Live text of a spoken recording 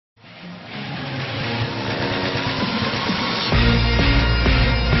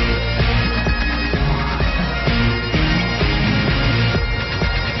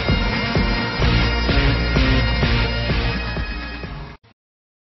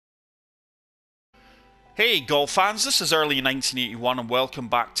Hey golf fans, this is early 1981 and welcome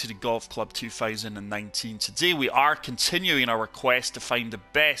back to the Golf Club 2019. Today we are continuing our quest to find the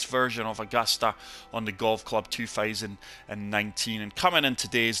best version of Augusta on the Golf Club 2019, and coming in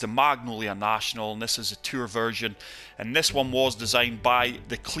today is the Magnolia National, and this is a tour version, and this one was designed by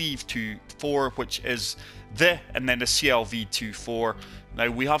the Cleve 24, which is and then the CLV 24.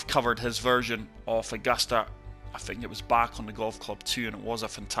 Now we have covered his version of Augusta. I think it was back on the Golf Club 2 and it was a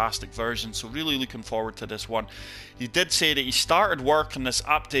fantastic version, so really looking forward to this one. He did say that he started work on this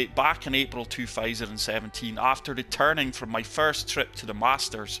update back in April 2017 after returning from my first trip to the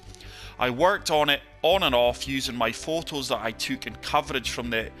Masters. I worked on it on and off using my photos that I took and coverage from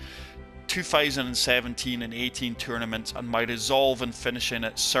the 2017 and 18 tournaments, and my resolve in finishing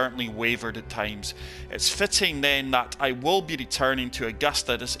it certainly wavered at times. It's fitting then that I will be returning to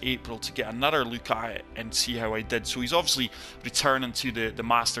Augusta this April to get another look at it and see how I did. So he's obviously returning to the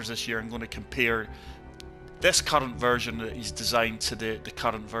Masters this year and going to compare this current version that he's designed to the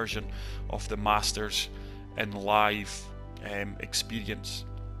current version of the Masters in live experience.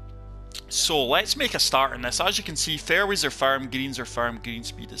 So let's make a start on this. As you can see, fairways are firm, greens are firm, green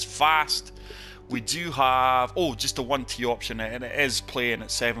speed is fast. We do have, just a 1T option, and it is playing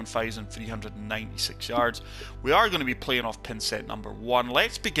at 7,396 yards. We are going to be playing off pin set number 1.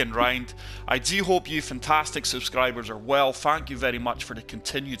 Let's begin round. I do hope you fantastic subscribers are well. Thank you very much for the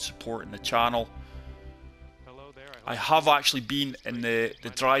continued support in the channel. I have actually been in the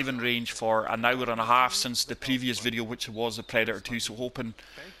driving range for an hour and a half since the previous video, which was the Predator 2, so hoping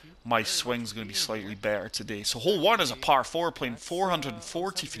my swing's going to be slightly better today. So hole 1 is a par 4, playing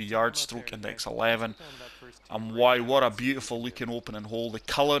 443 yards, stroke index 11. And wow, what a beautiful looking opening hole. The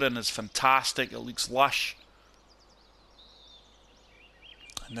colouring is fantastic, it looks lush.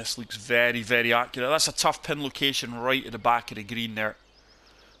 And this looks very, very accurate. That's a tough pin location right at the back of the green there.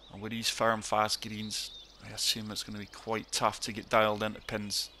 And with these firm, fast greens, I assume it's going to be quite tough to get dialed into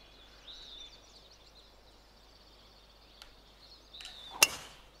pins.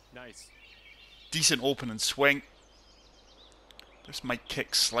 Nice. Decent opening swing. This might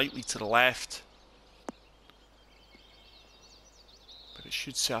kick slightly to the left, but it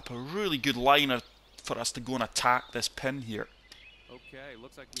should set up a really good liner for us to go and attack this pin here. Okay,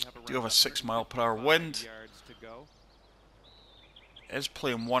 looks like we have Do have a 6 mile per hour wind. It is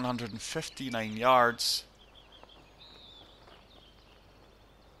playing 159 yards.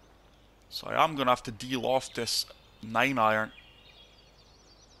 So I am going to have to deal off this 9 iron.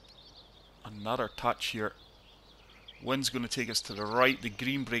 Another touch here. Wind's going to take us to the right. The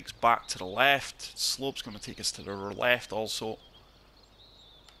green breaks back to the left. Slope's going to take us to the left also.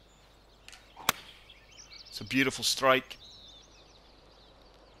 It's a beautiful strike.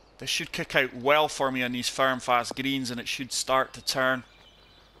 This should kick out well for me on these firm, fast greens, and it should start to turn.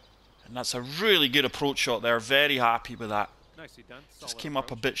 And that's a really good approach shot there. Very happy with that. Nicely done. Just came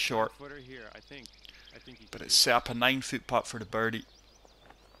up a bit short. But it's set up a 9-foot putt for the birdie.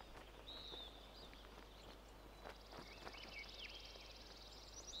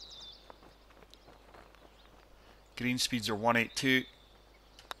 Green speeds are 182.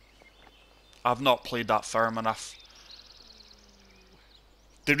 I've not played that firm enough.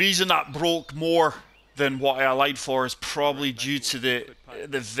 The reason that broke more than what I allied for is probably due to the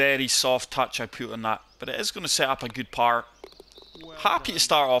very soft touch I put on that. But it is going to set up a good par. Happy to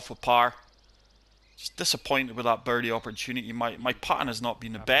start off with par. Just disappointed with that birdie opportunity. My putting has not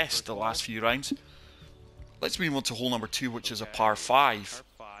been the best the last few rounds. Let's move on to hole number 2, which is a par 5.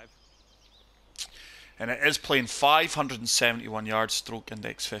 And it is playing 571 yards, stroke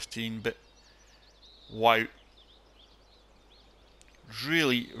index 15, but wow.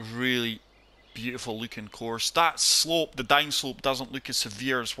 Really, really beautiful looking course. That slope, the down slope, doesn't look as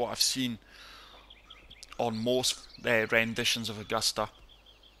severe as what I've seen on most renditions of Augusta.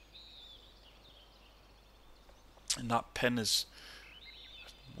 And that pin is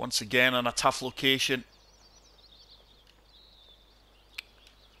once again in a tough location.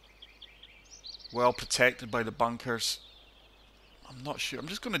 Well protected by the bunkers. I'm not sure. I'm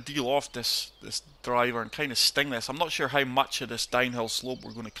just going to deal off this driver and kind of sting this. I'm not sure how much of this downhill slope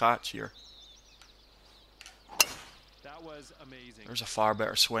we're going to catch here. That was amazing. There's a far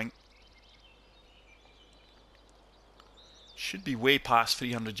better swing. Should be way past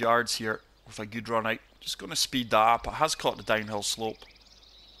 300 yards here with a good run out. Just going to speed that up. It has caught the downhill slope.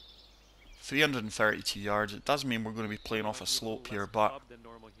 332 yards. It does mean we're going to be playing off a slope here, but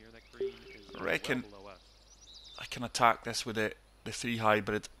I reckon I can attack this with the 3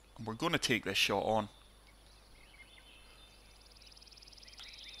 hybrid, and we're going to take this shot on.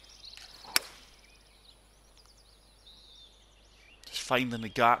 Just finding the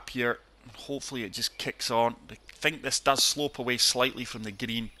gap here. Hopefully it just kicks on. I think this does slope away slightly from the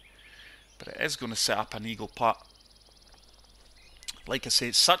green, but it is going to set up an eagle putt. Like I say,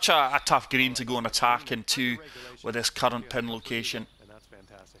 it's such a tough green to go and attack into with this current pin location. And that's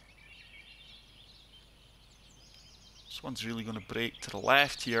fantastic. This one's really going to break to the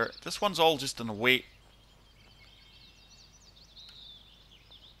left here. This one's all just in the weight.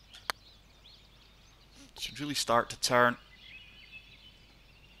 Should really start to turn.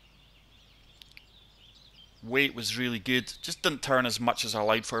 Weight was really good. Just didn't turn as much as I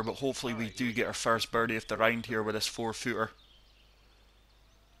liked for, but hopefully we do get our first birdie of the round here with this 4-footer.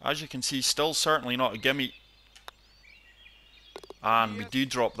 As you can see, still certainly not a gimme. And we do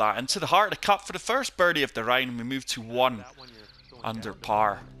drop that into the heart of the cup for the first birdie of the round, and we move to 1 under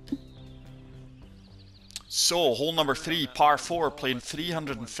par. So, hole number 3, par 4, playing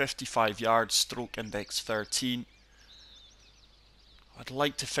 355 yards, stroke index 13. I'd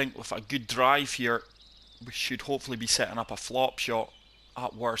like to think with a good drive here, we should hopefully be setting up a flop shot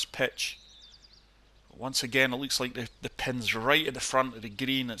at worst pitch. Once again, it looks like the pin's right at the front of the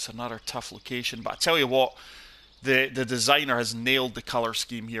green. It's another tough location. But I tell you what, the designer has nailed the colour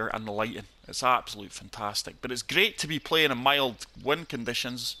scheme here and the lighting. It's absolutely fantastic. But it's great to be playing in mild wind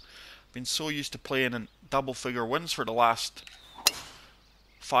conditions. I've been so used to playing in double figure winds for the last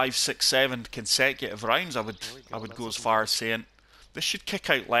 5, 6, 7 consecutive rounds. I would go as far as saying this should kick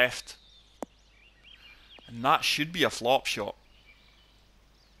out left. And that should be a flop shot.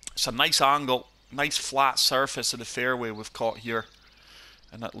 It's a nice angle, nice flat surface of the fairway we've caught here.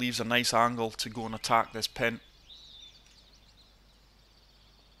 And that leaves a nice angle to go and attack this pin.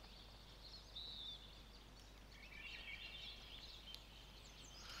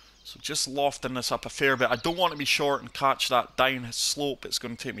 So just lofting this up a fair bit. I don't want to be short and catch that down slope. It's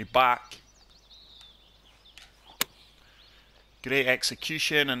going to take me back. Great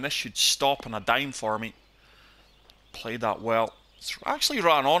execution, and this should stop on a dime for me. Played that well. It's actually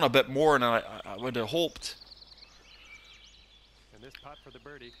ran on a bit more than I would have hoped. And this putt for the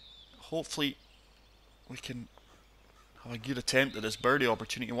birdie. Hopefully we can have a good attempt at this birdie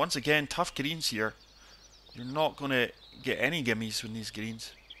opportunity. Once again, tough greens here. You're not going to get any gimmies with these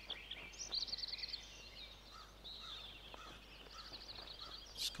greens.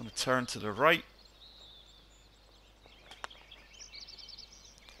 Just going to turn to the right.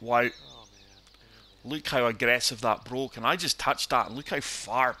 Wow. Look how aggressive that broke, and I just touched that, and look how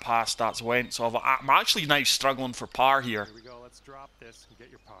far past that's went. So I'm actually now struggling for par here. Here we go. Let's drop this and get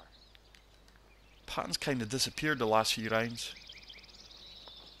your par. Pattern's kind of disappeared the last few rounds.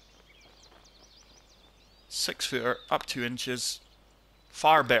 6-footer, up 2 inches.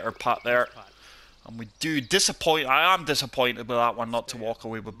 Far better putt there. And we do disappoint. I am disappointed with that one not to walk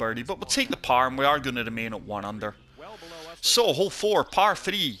away with birdie, but we'll take the par, and we are going to remain at 1 under. So, hole 4, par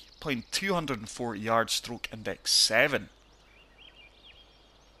 3, playing 240 yards, stroke index 7.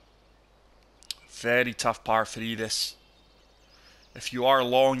 Very tough par 3 this. If you are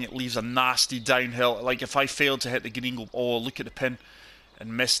long, it leaves a nasty downhill. Like if I failed to hit the green, go, oh, look at the pin,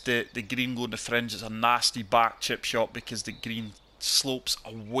 and missed the green going to fringe, it's a nasty back chip shot because the green slopes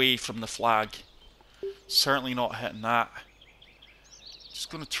away from the flag. Certainly not hitting that.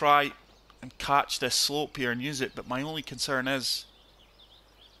 Just going to try and catch this slope here and use it, but my only concern is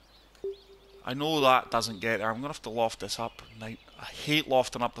I know that doesn't get there. I'm going to have to loft this up. Now, I hate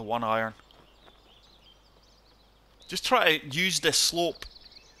lofting up the 1 iron. Just try to use this slope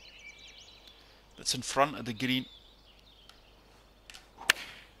that's in front of the green.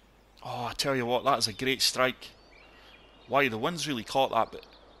 Oh, I tell you what, that is a great strike. Wow, the wind's really caught that, but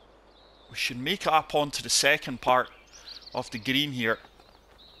we should make it up onto the second part of the green here.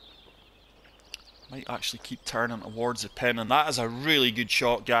 Might actually keep turning towards the pin, and that is a really good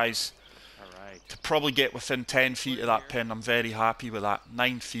shot, guys. Alright. To probably get within 10 feet of that pin, I'm very happy with that.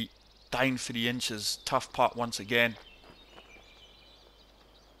 9 feet, down 3 inches. Tough putt once again.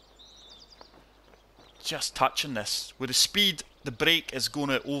 Just touching this. With the speed, the break is going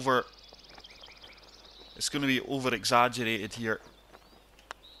to it's going to be over exaggerated here.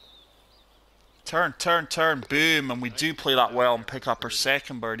 Turn, turn, turn, boom, and we do play that well and pick up our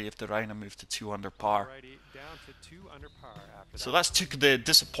second birdie of the round and move to 2 under par. So that's took the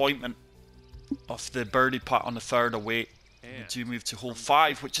disappointment of the birdie putt on the third away. We do move to hole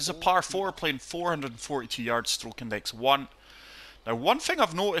 5, which is a par 4, playing 442 yards, stroke index 1. Now, one thing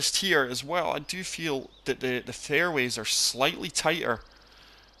I've noticed here as well, I do feel that the fairways are slightly tighter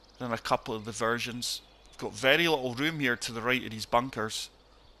than a couple of the versions. We've got very little room here to the right of these bunkers.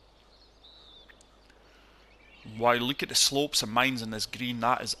 Wow, look at the slopes and mines in this green.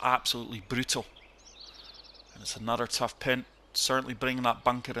 That is absolutely brutal. And it's another tough pin. Certainly bringing that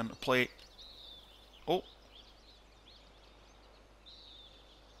bunker into play. Oh.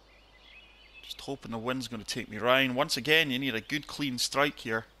 Just hoping the wind's going to take me round. Once again, you need a good clean strike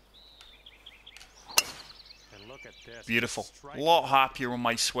here. And look at this. Beautiful. A lot happier with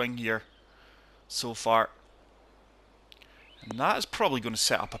my swing here so far. And that is probably going to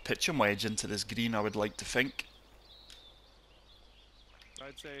set up a pitching wedge into this green, I would like to think.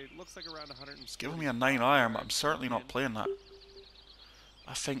 I'd say it looks like around 100. It's giving me a 9 iron, but I'm certainly not playing that.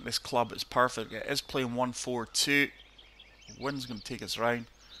 I think this club is perfect. It is playing 1-4-2. The wind's going to take us round.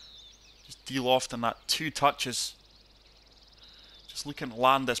 Just de-lofting that 2 touches. Just looking to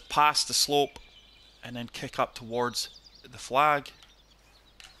land this past the slope and then kick up towards the flag.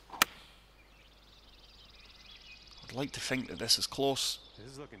 I'd like to think that this is close.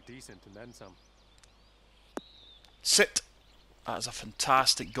 This is looking decent and then some. Sit. That is a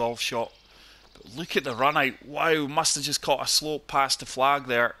fantastic golf shot. But look at the run out. Wow, must have just caught a slope past the flag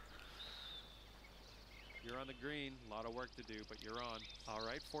there. You're on the green. A lot of work to do, but you're on. All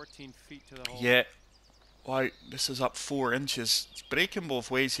right, 14 feet to the hole. Yeah. Wow, this is up 4 inches. It's breaking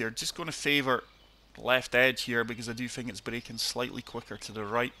both ways here. Just going to favour the left edge here because I do think it's breaking slightly quicker to the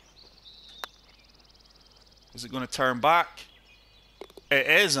right. Is it going to turn back? It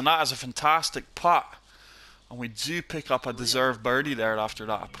is, and that is a fantastic putt. And we do pick up a deserved birdie there after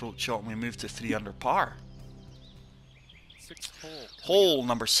that approach shot, and we move to 3 under par. Hole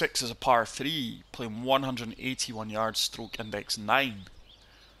number 6 is a par 3, playing 181 yards, stroke index 9.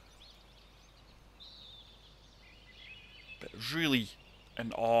 But really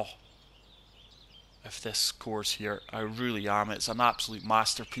in awe of this course here. I really am. It's an absolute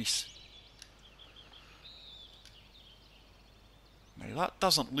masterpiece. Now that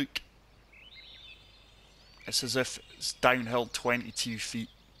doesn't look... It's as if it's downhill 22 feet.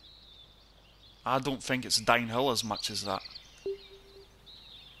 I don't think it's downhill as much as that.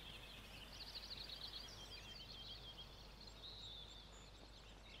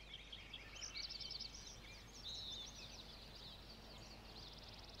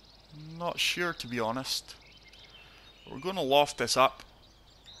 Not sure, to be honest. We're going to loft this up.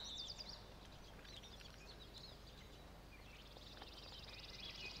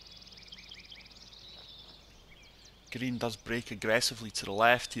 Green does break aggressively to the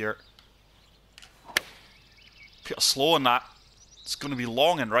left here. Put a slow on that. It's going to be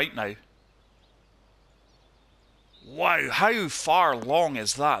long and right now. Wow, how far long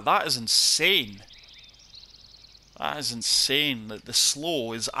is that? That is insane. That is insane that the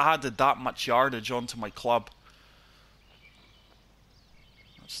slow has added that much yardage onto my club.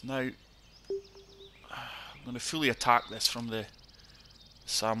 That's now... I'm going to fully attack this from the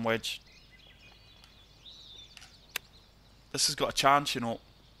sand wedge. This has got a chance, you know.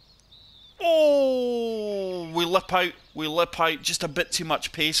 Oh, we lip out, just a bit too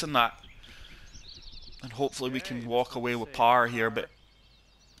much pace in that. And hopefully we can walk away with par here, but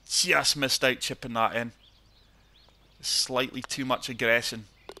just missed out chipping that in. Slightly too much aggression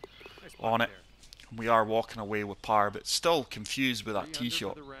on it. And we are walking away with par, but still confused with that tee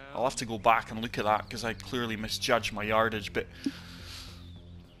shot. I'll have to go back and look at that because I clearly misjudged my yardage, but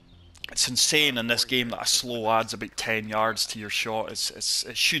it's insane in this game that a slow adds about 10 yards to your shot.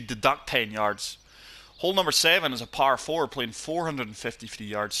 It should deduct 10 yards. Hole number 7 is a par 4, playing 453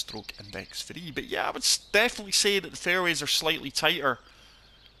 yards, stroke index 3. But yeah, I would definitely say that the fairways are slightly tighter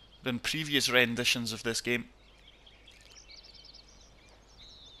than previous renditions of this game.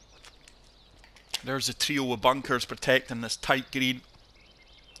 There's a trio of bunkers protecting this tight green.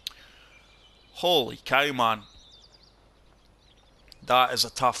 Holy cow, man. That is a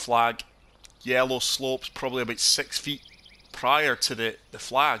tough flag. Yellow slopes probably about 6 feet prior to the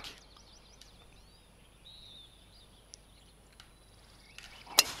flag.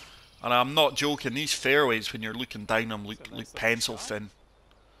 And I'm not joking, these fairways, when you're looking down them, look pencil thin.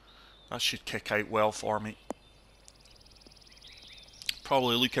 That should kick out well for me.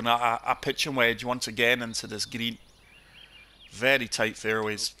 Probably looking at a pitching wedge once again into this green. Very tight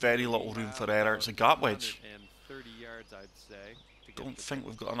fairways, very little room for error. It's a gap wedge. Don't think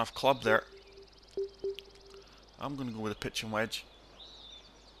we've got enough club there. I'm going to go with a pitching wedge.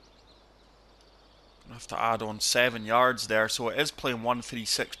 I have to add on 7 yards there, so it is playing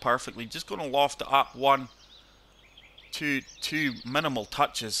 136 perfectly. Just going to loft it up 1, 2 minimal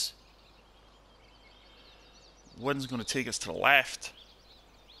touches. Wind's going to take us to the left.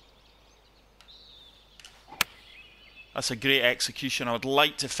 That's a great execution. I would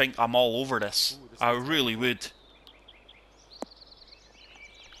like to think I'm all over this. I really would.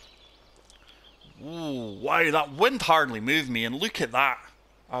 Ooh, wow, that wind hardly moved me, and look at that.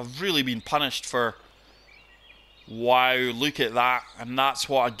 I've really been punished for Wow, look at that. And that's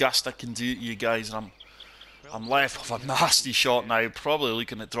what Augusta can do to you guys. And I'm left with a nasty shot now. Probably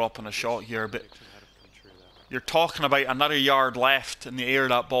looking at dropping a shot here, but you're talking about another yard left in the air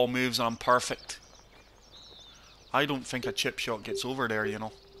that ball moves and I'm perfect. I don't think a chip shot gets over there, you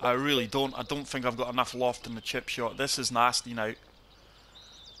know. I really don't. I don't think I've got enough loft in the chip shot. This is nasty now.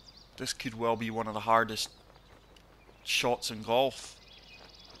 This could well be one of the hardest shots in golf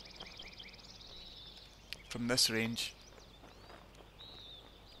from this range.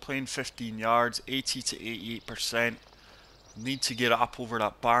 Playing 15 yards, 80 to 88%. Need to get it up over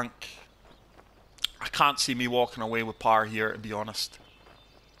that bank. I can't see me walking away with par here, to be honest.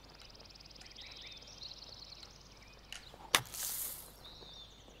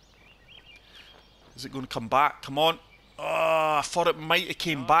 Is it going to come back? Come on. Oh, I thought it might have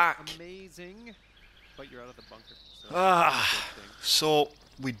came back. Amazing, but you're out of the bunker. So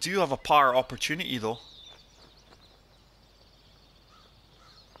we do have a par opportunity though.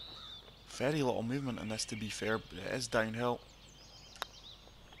 Very little movement in this, to be fair, but it is downhill.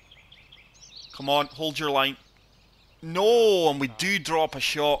 Come on, hold your line. No, and we do drop a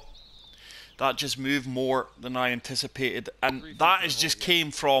shot. That just moved more than I anticipated, and that is just came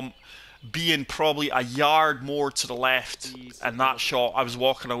from being probably a yard more to the left, and that shot, I was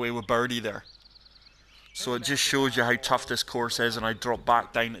walking away with birdie there. So it just shows you how tough this course is, and I dropped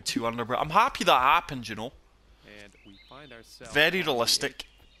back down to 2 under. But I'm happy that happened, you know. Very realistic.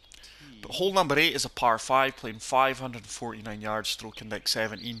 But hole number 8 is a par 5, playing 549 yards, stroke index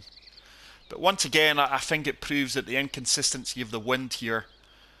 17. But once again, I think it proves that the inconsistency of the wind here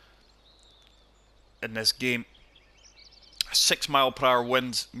in this game. 6 mile per hour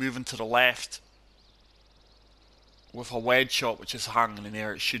winds moving to the left with a wedge shot which is hanging in the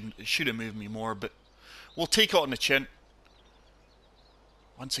air. It should have moved me more, but we'll take it on the chin.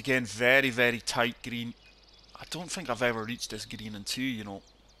 Once again, very, very tight green. I don't think I've ever reached this green in 2, you know.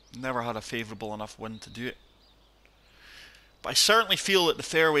 Never had a favourable enough wind to do it. But I certainly feel that the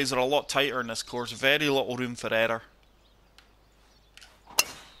fairways are a lot tighter in this course. Very little room for error.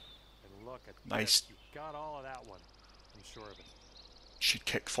 Nice. Got all of that one. I'm sure of it. Should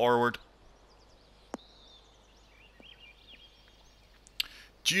kick forward.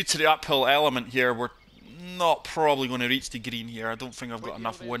 Due to the uphill element here, we're not probably going to reach the green here. I don't think I've got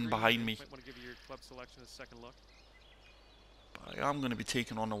enough wind behind me. Might want to give your club selection a second look. But I am going to be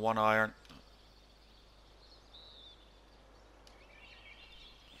taking on the 1 iron.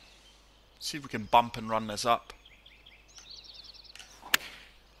 See if we can bump and run this up.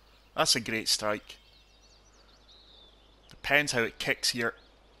 That's a great strike. Depends how it kicks here.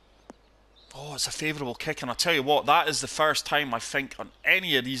 Oh, it's a favourable kick, and I'll tell you what, that is the first time I think on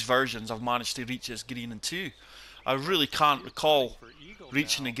any of these versions I've managed to reach this green in 2. I really can't recall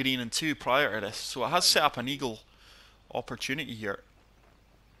reaching the green in 2 prior to this, so it has set up an eagle opportunity here.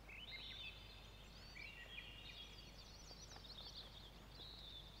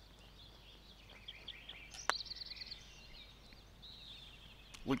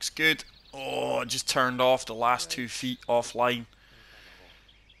 Looks good. Oh, it just turned off the last 2 feet offline.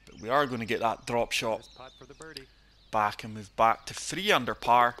 But we are going to get that drop shot back and move back to 3 under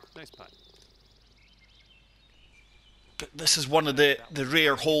par. But this is one of the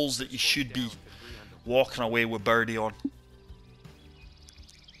rare holes that you should be walking away with birdie on.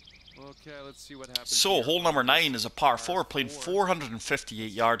 Okay, let's see what happens. So, hole number 9 is a par 4, playing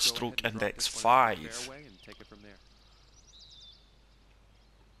 458 yards, stroke index 5.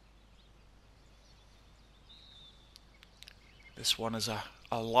 This one is a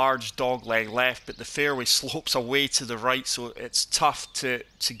large dog leg left, but the fairway slopes away to the right, so it's tough to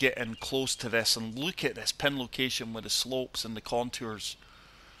get in close to this. And look at this pin location with the slopes and the contours.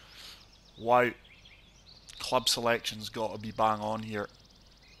 Wow. Club selection's got to be bang on here.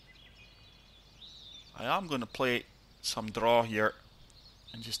 I am going to play some draw here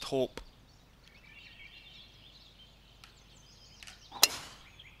and just hope.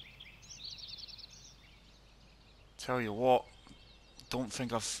 Tell you what, don't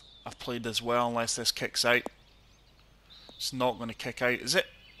think I've played this well unless this kicks out. It's not going to kick out, is it?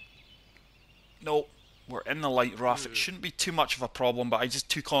 No, we're in the light rough. It shouldn't be too much of a problem, but I just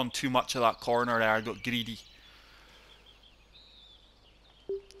took on too much of that corner there. I got greedy.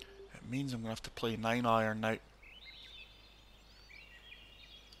 It means I'm going to have to play 9 iron now.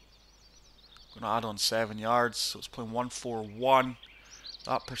 Going to add on 7 yards, so it's playing 141.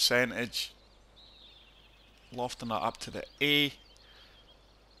 That percentage, lofting that up to the A.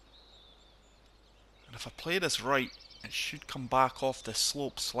 And if I play this right, it should come back off this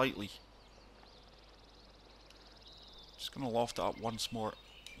slope slightly. Just going to loft it up once more.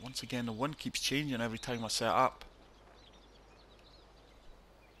 Once again, the wind keeps changing every time I set up.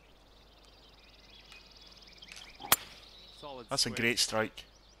 solid That's a swing. great strike.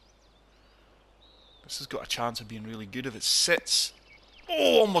 This has got a chance of being really good if it sits.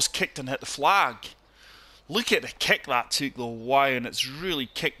 Oh, almost kicked and hit the flag. Look at the kick that took though, wow, and it's really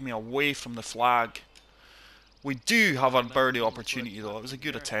kicked me away from the flag. We do have a birdie opportunity though. It was a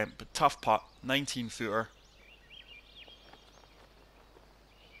good attempt, but tough putt. 19 footer.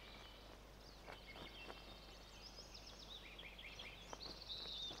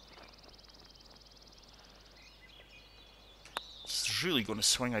 It's really going to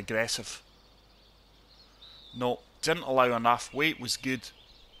swing aggressive. No, didn't allow enough. Weight was good.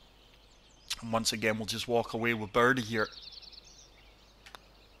 And once again, we'll just walk away with birdie here.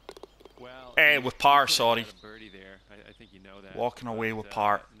 Well, With par, sorry. I think you know that. Walking away with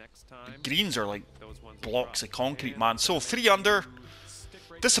par. The greens are like blocks of concrete, man. So 3 under.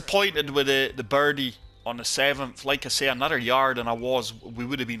 Disappointed with the birdie on the 7th. Like I say, another yard and we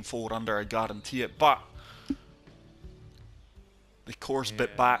would have been 4 under, I guarantee it. But the course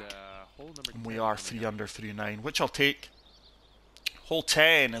bit back. And we are 3 under through 9, which I'll take. Hole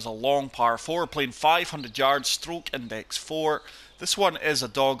 10 is a long par 4, playing 500 yards, stroke index 4. This one is a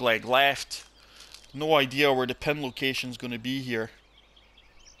dogleg left. No idea where the pin location is going to be here.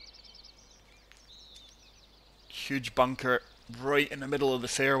 Huge bunker right in the middle of the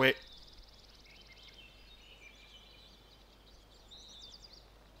fairway.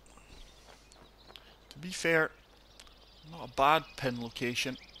 To be fair, not a bad pin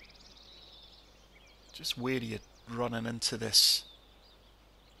location. Just wary of running into this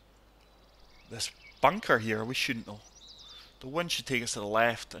bunker here. We shouldn't though. The wind should take us to the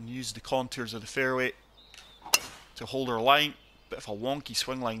left and use the contours of the fairway to hold our line. Bit of a wonky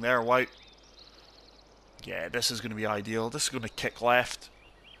swing line there, wow. Yeah, this is going to be ideal. This is going to kick left.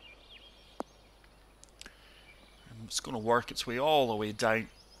 And it's going to work its way all the way down,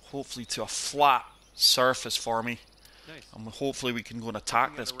 hopefully to a flat surface for me. Nice. And hopefully we can go and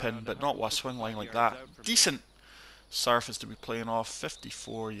attack this pin, but not with a swing line like that. Decent surface to be playing off,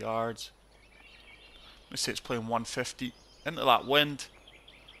 54 yards. Let's say it's playing 150 into that wind,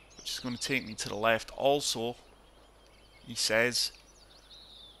 which is going to take me to the left also, he says.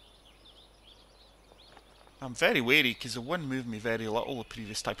 I'm very wary because the wind moved me very little the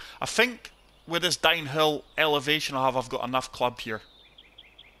previous time. I think with this downhill elevation I've got enough club here.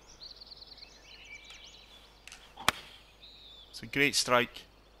 It's a great strike.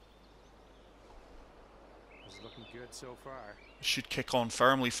 It's looking good so far. It should kick on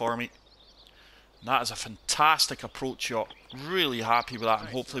firmly for me. And that is a fantastic approach shot. Really happy with that, and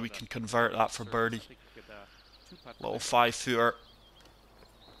hopefully we can convert that for birdie. Little 5-footer.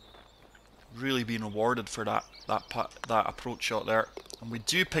 Really being rewarded for that approach shot there. And we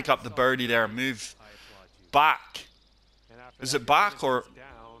do pick up the birdie there and move back. Is it back or...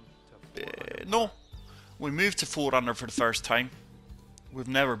 no. We moved to 4 under for the first time. We've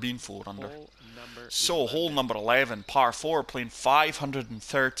never been 4 under. So, hole number 11, par 4, playing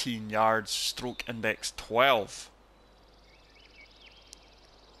 513 yards, stroke index 12.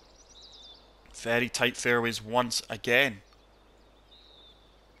 Very tight fairways once again.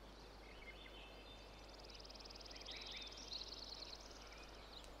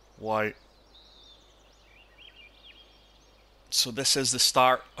 Wow. So this is the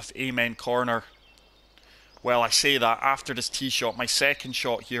start of Amen Corner. Well, I say that after this tee shot, my second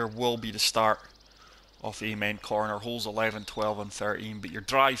shot here will be the start of Amen Corner. Holes 11, 12 and 13, but your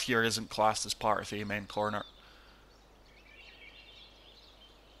drive here isn't classed as part of Amen Corner.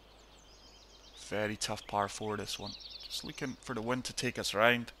 Very tough par 4 this one. Just looking for the wind to take us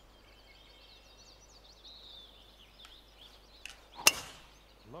round.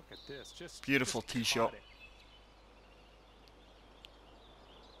 Look at this. Beautiful tee shot.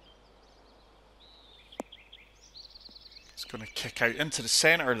 It's going to kick out into the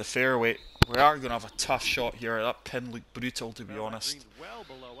centre of the fairway. We are going to have a tough shot here. That pin looked brutal, to be honest.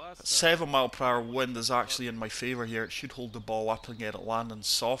 That 7 mile per hour wind is actually in my favour here. It should hold the ball up and get it landing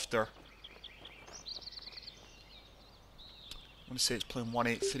softer. I'm going to say it's playing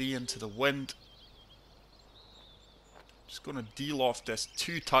 183 into the wind. Just going to deal off this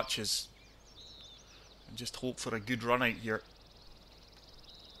 2 touches and just hope for a good run out here.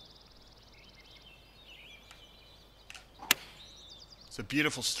 It's a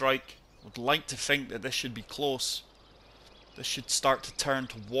beautiful strike. Would like to think that this should be close. This should start to turn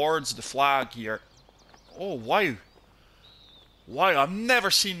towards the flag here. Oh, wow. Wow, I've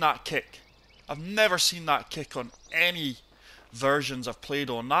never seen that kick. I've never seen that kick on any versions I've played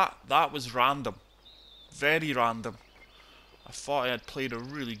on. That was random. Very random. I thought I had played a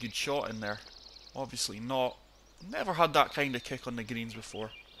really good shot in there. Obviously not. Never had that kind of kick on the greens before.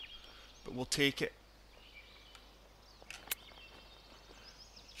 But we'll take it.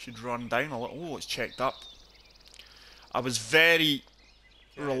 Should run down a little. Oh, it's checked up. I was very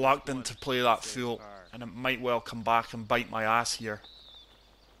reluctant to play that full, and it might well come back and bite my ass here.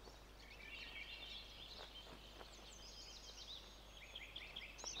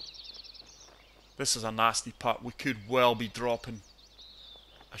 This is a nasty putt. We could well be dropping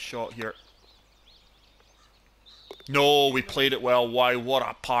a shot here. No, we played it well. Wow, what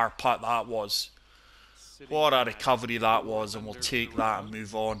a par putt that was. What a recovery that was, and we'll take that and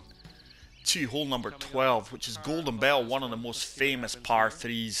move on to hole number 12, which is Golden Bell, one of the most famous par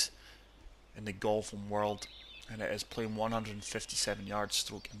 3s in the golfing world. And it is playing 157 yards,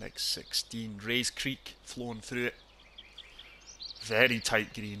 stroke index 16. Rays Creek flowing through it. Very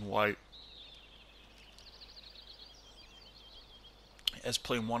tight green, wow. It is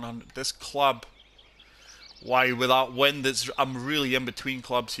playing 100. This club, wow, with that wind, I'm really in between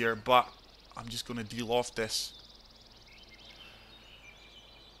clubs here, but I'm just going to de-loft this.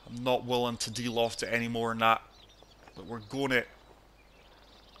 I'm not willing to de-loft it any more than that. But we're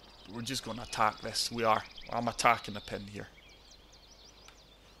just going to attack this. We are. I'm attacking the pin here.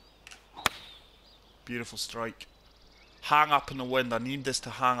 Beautiful strike. Hang up in the wind. I need this to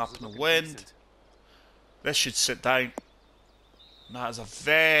hang up in the wind. This should sit down. And that is a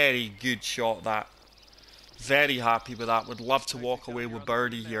very good shot, that. Very happy with that. Would love to walk away with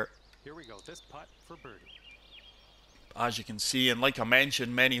birdie here. Here we go. This putt for birdie. As you can see, and like I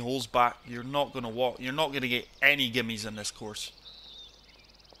mentioned, many holes back, you're not going to walk. You're not going to get any gimmies in this course.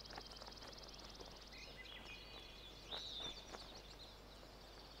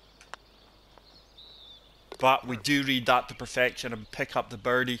 But we do read that to perfection and pick up the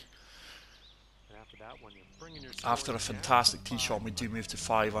birdie. After a fantastic tee shot, we do move to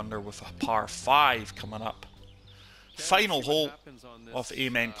 5 under with a par 5 coming up. Final hole of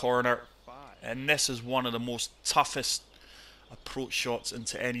Amen Corner. And this is one of the most toughest approach shots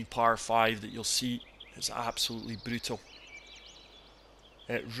into any par 5 that you'll see. It's absolutely brutal.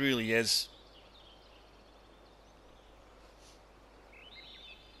 It really is.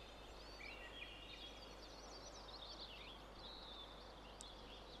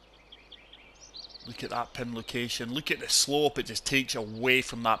 Look at that pin location. Look at the slope. It just takes you away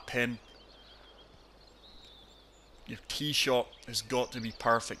from that pin. Your tee shot has got to be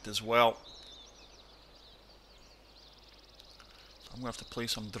perfect as well. I'm going to have to play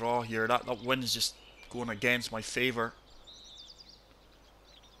some draw here. That wind's just going against my favour.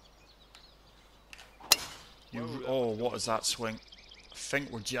 Oh, what is that swing? I think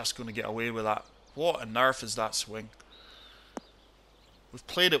we're just going to get away with that. What on earth is that swing? We've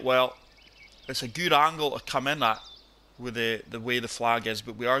played it well. It's a good angle to come in at with the way the flag is,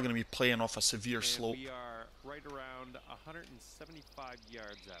 but we are going to be playing off a severe slope. We are right around 175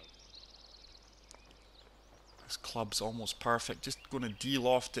 yards out. This club's almost perfect. Just going to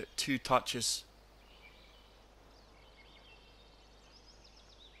de-loft it 2 touches.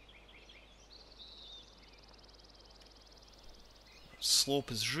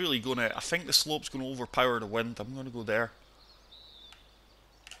 Slope is really going to... I think the slope's going to overpower the wind. I'm going to go there.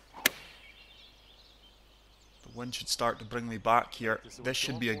 The wind should start to bring me back here. This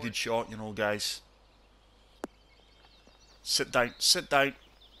should be a good shot, you know, guys. Sit down. Sit down.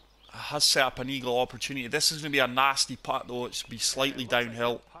 Has set up an eagle opportunity. This is going to be a nasty putt, though. It's be slightly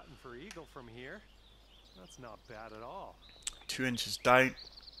downhill. Putting for eagle from here. That's not bad at all. 2 inches down.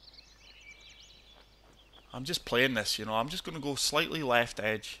 I'm just playing this, you know. I'm just going to go slightly left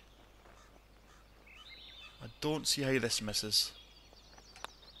edge. I don't see how this misses.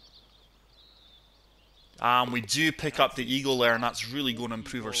 And we do pick up the eagle there, and that's really going to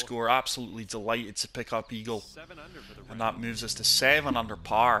improve our score. Absolutely delighted to pick up eagle. And that moves us to 7 under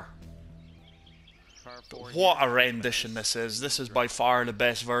par. But what a rendition this is. This is by far the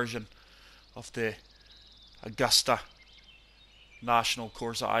best version of the Augusta National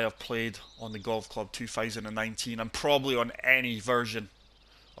course that I have played on the Golf Club 2019, and probably on any version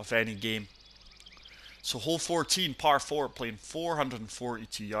of any game. So hole 14, par 4, playing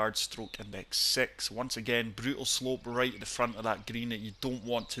 442 yards, stroke index 6. Once again, brutal slope right at the front of that green that you don't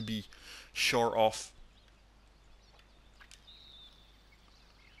want to be short off.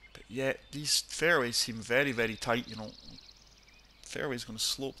 But yeah, these fairways seem very, very tight, you know. Fairway's going to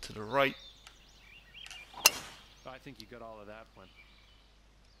slope to the right. I think you got all of that one.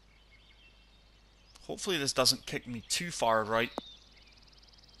 Hopefully this doesn't kick me too far right.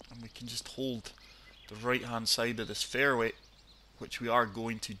 And we can just hold the right hand side of this fairway, which we are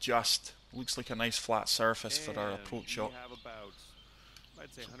going to just. Looks like a nice flat surface for our approach shot. Have about,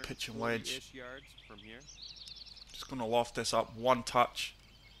 I'd say, Pitch and wedge. Yards from here. Just going to loft this up 1 touch.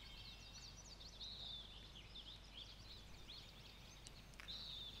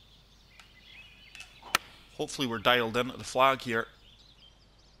 Hopefully we're dialed into the flag here.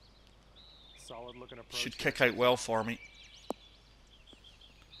 Solid looking approach. Should kick out well for me.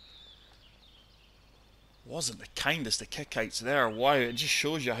 Wasn't the kindest of kickouts there. Wow, it just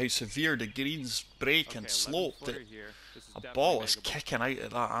shows you how severe the green's break and slope that a ball is kicking out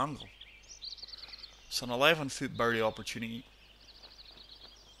at that angle. It's an 11-foot birdie opportunity.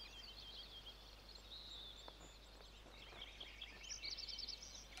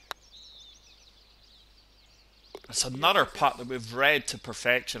 It's another putt that we've read to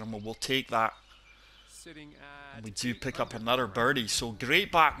perfection, and we'll take that. And we do pick up another birdie. So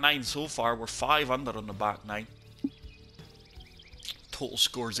great back nine so far. We're 5 under on the back nine. Total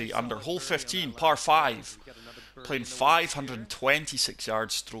scores 8 under. Hole 15, par 5. Playing 526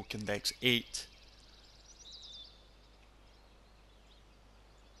 yards, stroke index 8.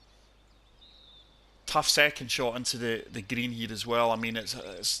 Tough second shot into the green here as well. I mean,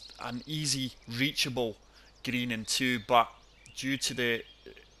 it's an easy, reachable green in 2, but due to the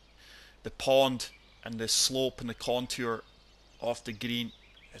pond and the slope and the contour of the green,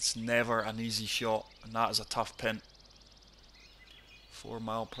 it's never an easy shot, and that is a tough pin. 4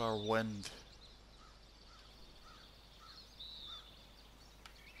 mile per hour wind.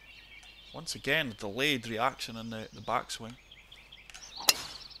 Once again, a delayed reaction in the backswing. I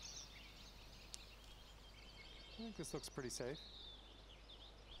think this looks pretty safe.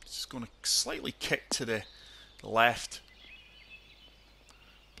 Just going to slightly kick to the left.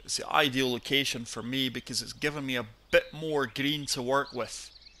 It's the ideal location for me because it's given me a bit more green to work with.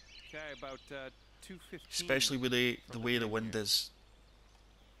 Okay, about 215. Especially with the way the wind is.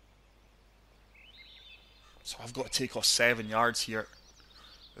 So I've got to take off 7 yards here.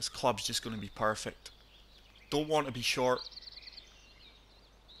 This club's just going to be perfect. Don't want to be short.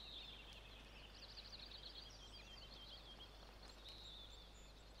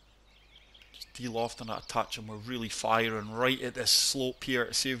 De-lofting at a touch, and we're really firing right at this slope here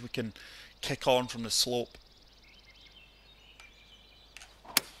to see if we can kick on from the slope.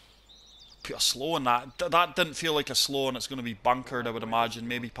 Put a slow in that. That didn't feel like a slow, and it's going to be bunkered, I would imagine.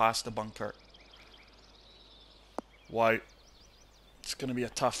 Maybe past the bunker. Wow. It's going to be a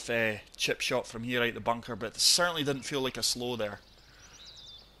tough chip shot from here out the bunker, but it certainly didn't feel like a slow there.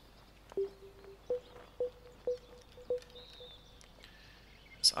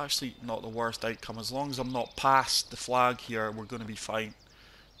 It's actually not the worst outcome. As long as I'm not past the flag here, we're going to be fine.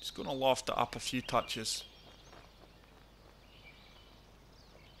 Just going to loft it up a few touches.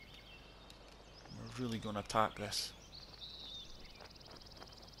 We're really going to attack this.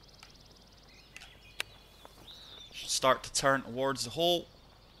 Should start to turn towards the hole.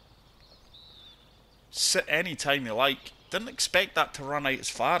 Sit any time you like. Didn't expect that to run out as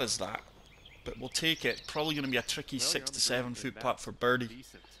far as that, but we'll take it. Probably going to be a tricky 6 to 7 foot putt for birdie.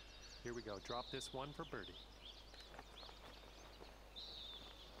 Decent. Here we go. Drop this one for birdie.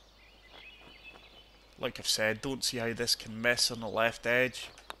 Like I've said, don't see how this can miss on the left edge.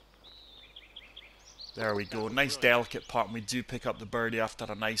 There we go. Nice delicate putt, and we do pick up the birdie after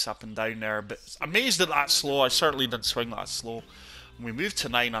a nice up and down there. But amazed at that slow. I certainly didn't swing that slow. And we move to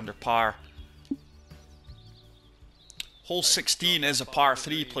 9 under par. Hole 16 is a par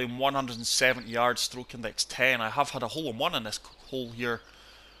 3, playing 170 yards, stroke index 10. I have had a hole-in-one in this hole here.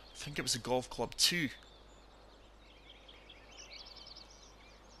 I think it was a golf club 2.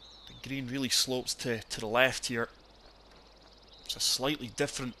 The green really slopes to the left here. It's a slightly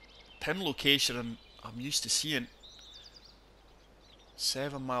different pin location than I'm used to seeing.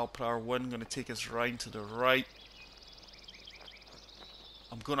 7 mile per hour wind, going to take us round to the right.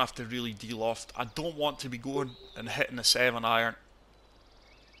 I'm going to have to really de-loft. I don't want to be going and hitting a 7 iron.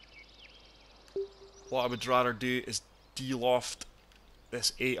 What I would rather do is de-loft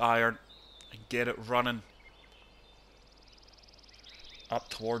this 8 iron and get it running up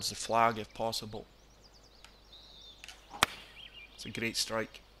towards the flag if possible. It's a great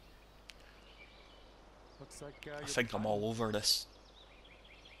strike. Looks like, I think I'm all over this.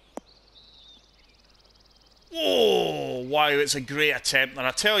 Oh, wow, it's a great attempt. And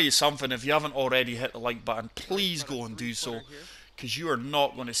I tell you something, if you haven't already hit the like button, please go and do so, because you are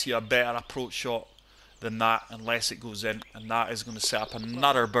not going to see a better approach shot than that unless it goes in. And that is going to set up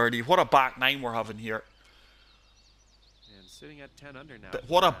another birdie. What a back nine we're having here. And sitting at 10 under now. But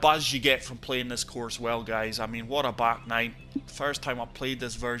what a buzz you get from playing this course well, guys. I mean, what a back nine. First time I played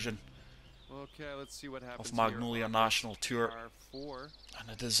this version Okay, let's see what happens of Magnolia National Tour. And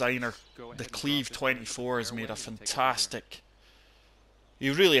the designer, the Cleve 24, has made a fantastic... He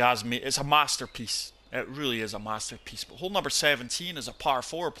really has made... It's a masterpiece. It really is a masterpiece. But hole number 17 is a par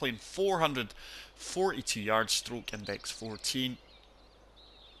 4, playing 442 yards, stroke index 14.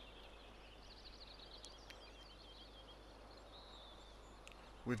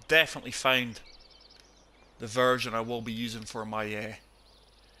 we've definitely found the version I will be using for my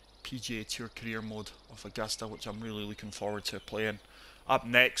PGA Tour career mode of Augusta, which I'm really looking forward to playing. Up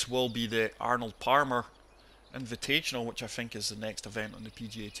next will be the Arnold Palmer Invitational, which I think is the next event on the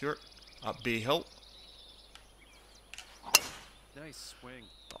PGA Tour at Bay Hill. Nice swing.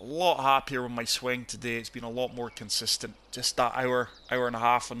 A lot happier with my swing today. It's been a lot more consistent. Just that hour and a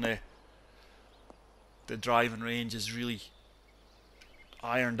half on the driving range has really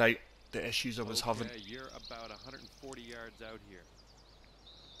ironed out the issues I was having. You're about 140 yards out here.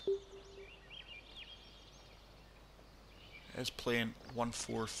 It's playing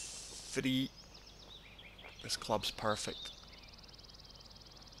 143. This club's perfect.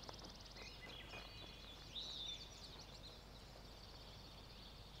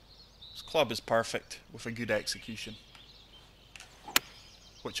 This club is perfect with a good execution,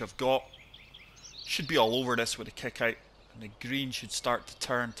 which I've got. Should be all over this with a kick out, and the green should start to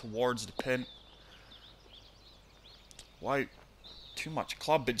turn towards the pin. Wow, too much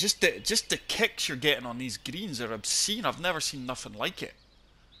club, but just the kicks you're getting on these greens are obscene. I've never seen nothing like it.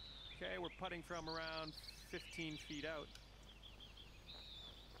 Okay, we're putting from around 15 feet out.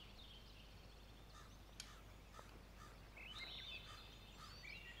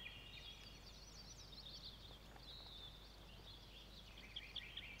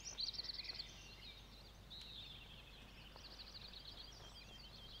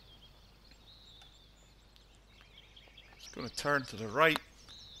 It's going to turn to the right.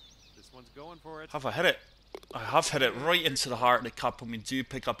 This one's going for it. Have I hit it? I have hit it right into the heart of the cup, and we do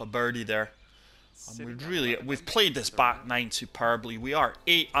pick up a birdie there. And we've played this back nine superbly. We are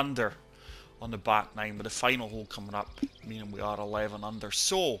 8 under on the back nine, with the final hole coming up, meaning we are 11 under.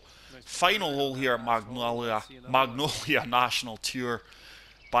 So, final hole here at Magnolia National Tour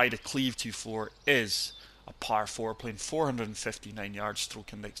by the Cleve 24 is a par 4, playing 459 yards,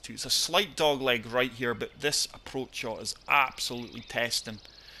 stroke index 2. It's a slight dog leg right here, but this approach shot is absolutely testing.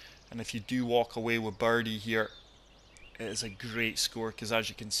 And if you do walk away with birdie here, it is a great score, because as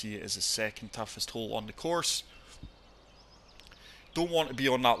you can see, it is the second toughest hole on the course. Don't want to be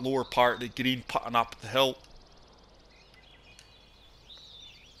on that lower part of the green putting up the hill.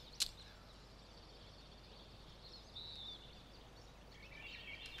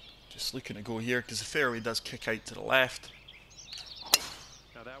 Just looking to go here because the fairway does kick out to the left.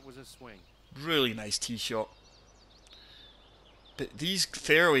 Now that was a swing. Really nice tee shot. But these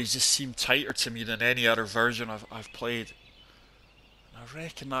fairways just seem tighter to me than any other version I've played. And I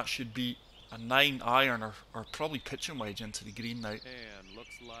reckon that should be a 9 iron or probably pitching wedge into the green now. And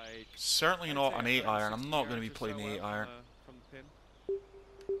looks like certainly not an 8 iron. I'm not going to be playing the 8 iron. From the pin.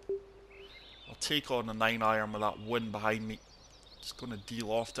 I'll take on the 9 iron with that wind behind me. Just going to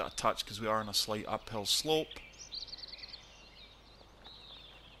deal off it a touch because we are on a slight uphill slope.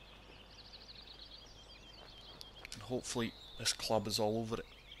 And hopefully this club is all over it.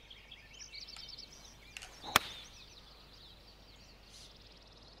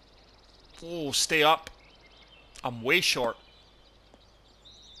 Oh, stay up. I'm way short.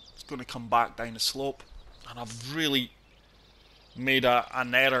 It's going to come back down the slope. And I've really made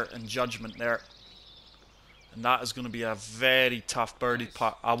an error in judgment there. And that is going to be a very tough birdie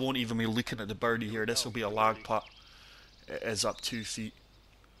putt. I won't even be looking at the birdie here. This will be a lag putt. It is up 2 feet.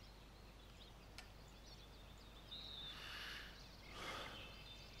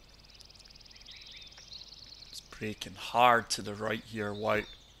 It's breaking hard to the right here. Wow.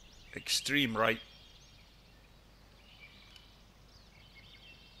 Extreme right.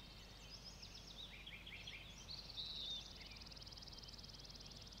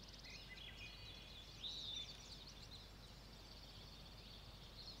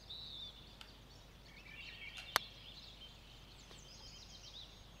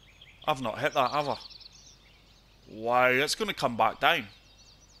 I've not hit that, have I? Wow, it's going to come back down.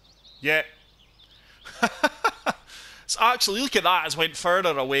 Yeah. It's actually, look at that, it's went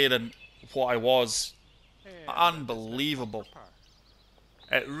further away than what I was. Unbelievable.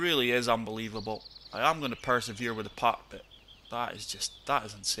 It really is unbelievable. I am going to persevere with the putt, but that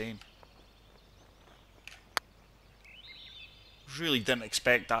is insane. Really didn't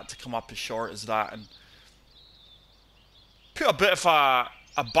expect that to come up as short as that, and put a bit of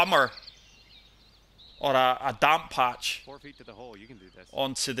a bummer or a damp patch 4 feet to the hole. You can do this.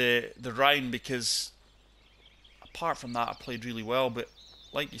 Onto the round, because apart from that I played really well. But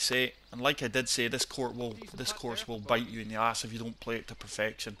like you say, and like I did say, this course will bite you in the ass if you don't play it to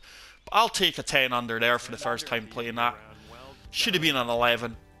perfection. But I'll take a 10 under there for the first time playing that. Should have been an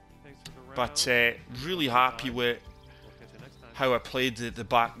 11, but really happy with how I played the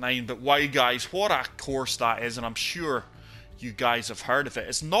back nine. But wow guys, what a course that is, and I'm sure you guys have heard of it.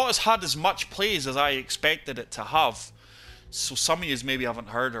 It's not had as much plays as I expected it to have. So some of you maybe haven't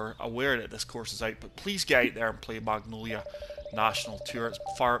heard or aware that this course is out, but please get out there and play Magnolia National Tour. It's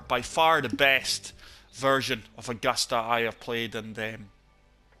by far the best version of Augusta I have played, and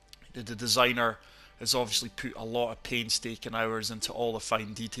the designer has obviously put a lot of painstaking hours into all the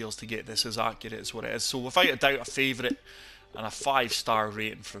fine details to get this as accurate as what it is. So without a doubt, a favourite and a 5-star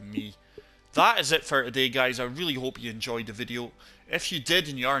rating from me. That is it for today, guys. I really hope you enjoyed the video. If you did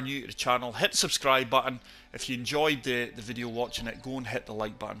and you are new to the channel, hit the subscribe button. If you enjoyed the video watching it, go and hit the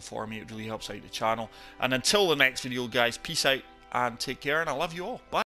like button for me. It really helps out the channel. And until the next video, guys, peace out and take care, and I love you all. Bye.